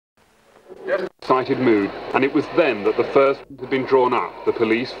excited mood, and it was then that the first had been drawn up. The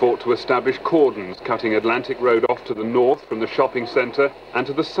police fought to establish cordons cutting Atlantic Road off to the north from the shopping centre and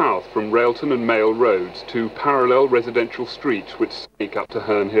to the south from Railton and Mail Roads to parallel residential streets which snake up to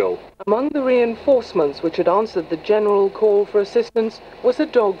Herne Hill. Among the reinforcements which had answered the general call for assistance was a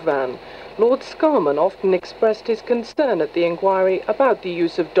dog van. Lord Scarman often expressed his concern at the inquiry about the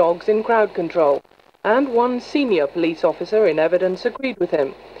use of dogs in crowd control, and one senior police officer in evidence agreed with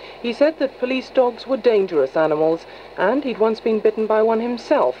him. He said that police dogs were dangerous animals, and he'd once been bitten by one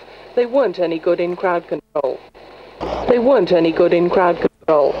himself. They weren't any good in crowd control.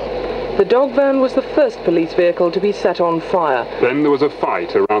 The dog van was the first police vehicle to be set on fire. Then there was a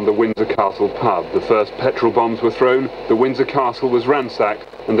fight around the Windsor Castle pub. The first petrol bombs were thrown, the Windsor Castle was ransacked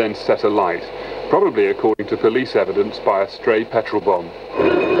and then set alight, probably according to police evidence by a stray petrol bomb.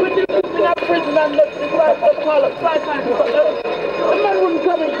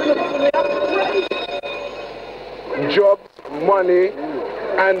 Jobs, money,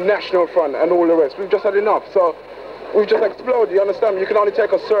 and National Front and all the rest. We've just had enough, so we've just exploded, you understand? You can only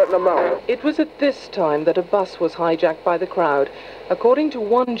take a certain amount. It was at this time that a bus was hijacked by the crowd. According to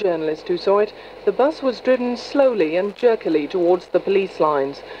one journalist who saw it, the bus was driven slowly and jerkily towards the police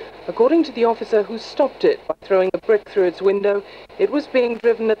lines. According to the officer who stopped it by throwing a brick through its window, it was being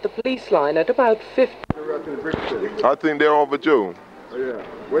driven at the police line at about 50. I think they're overdue. Oh, yeah.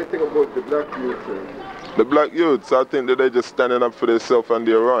 What do you think about the black youths? The black youths, I think that they're just standing up for themselves and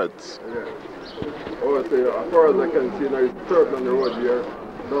their rights. Yeah. Oh, so as far as I can see now, it's third on the road here.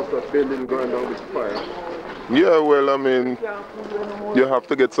 Lots of building going down with fire. Yeah, well, I mean, you have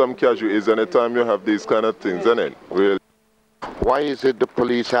to get some casualties anytime you have these kind of things, isn't it? Really. Why is it the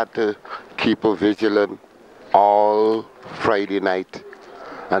police had to keep a vigilant all Friday night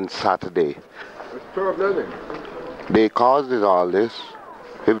and Saturday? It's terrible, isn't it? They caused it all this.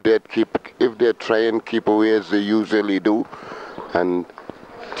 If they try and keep away as they usually do, and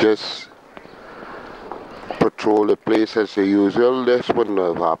just patrol the place as they usual, this wouldn't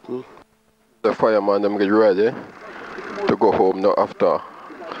have happened. The firemen them get ready to go home now after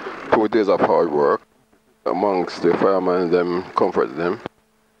 2 days of hard work. Amongst the firemen, them comfort them.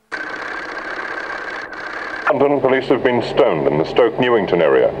 London police have been stoned in the Stoke Newington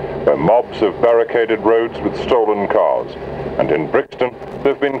area, where mobs have barricaded roads with stolen cars. And in Brixton,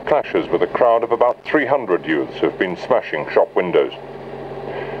 there have been clashes with a crowd of about 300 youths who have been smashing shop windows.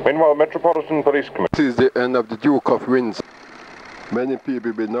 Meanwhile, Metropolitan Police Commissioner... This is the end of the Duke of Windsor. Many people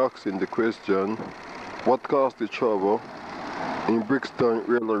have been asking the question, what caused the trouble in Brixton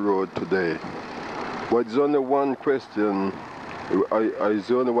Railway Road today? But there's only one question,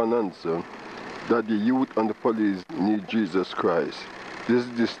 there's only one answer, that the youth and the police need Jesus Christ. This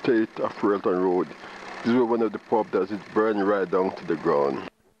is the state of Railton Road. This is one of the pubs that is burned right down to the ground.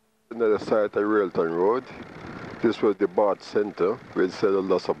 Another side of Railton Road, this was the bath center, where they said a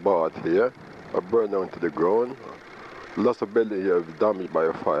lot of bath here, are burned down to the ground. Lots of buildings here are damaged by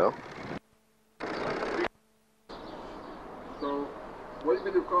a fire. So, what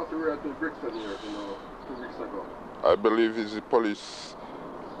did you cause the Railton Brixton here, 2 weeks ago? I believe it's the police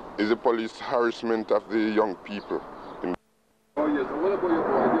harassment of the young people. Oh yes, and what about your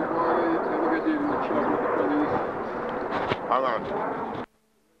boy? Your boy ever get in trouble with the police? Hang on.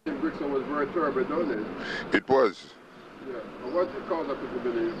 In Brixton was very terrible, don't it? It was. Yeah. And what did cause that, people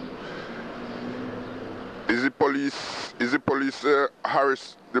believe? Is the police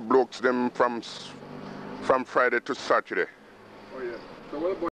harass the blokes them from Friday to Saturday? Oh yeah. So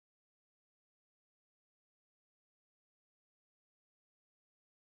what about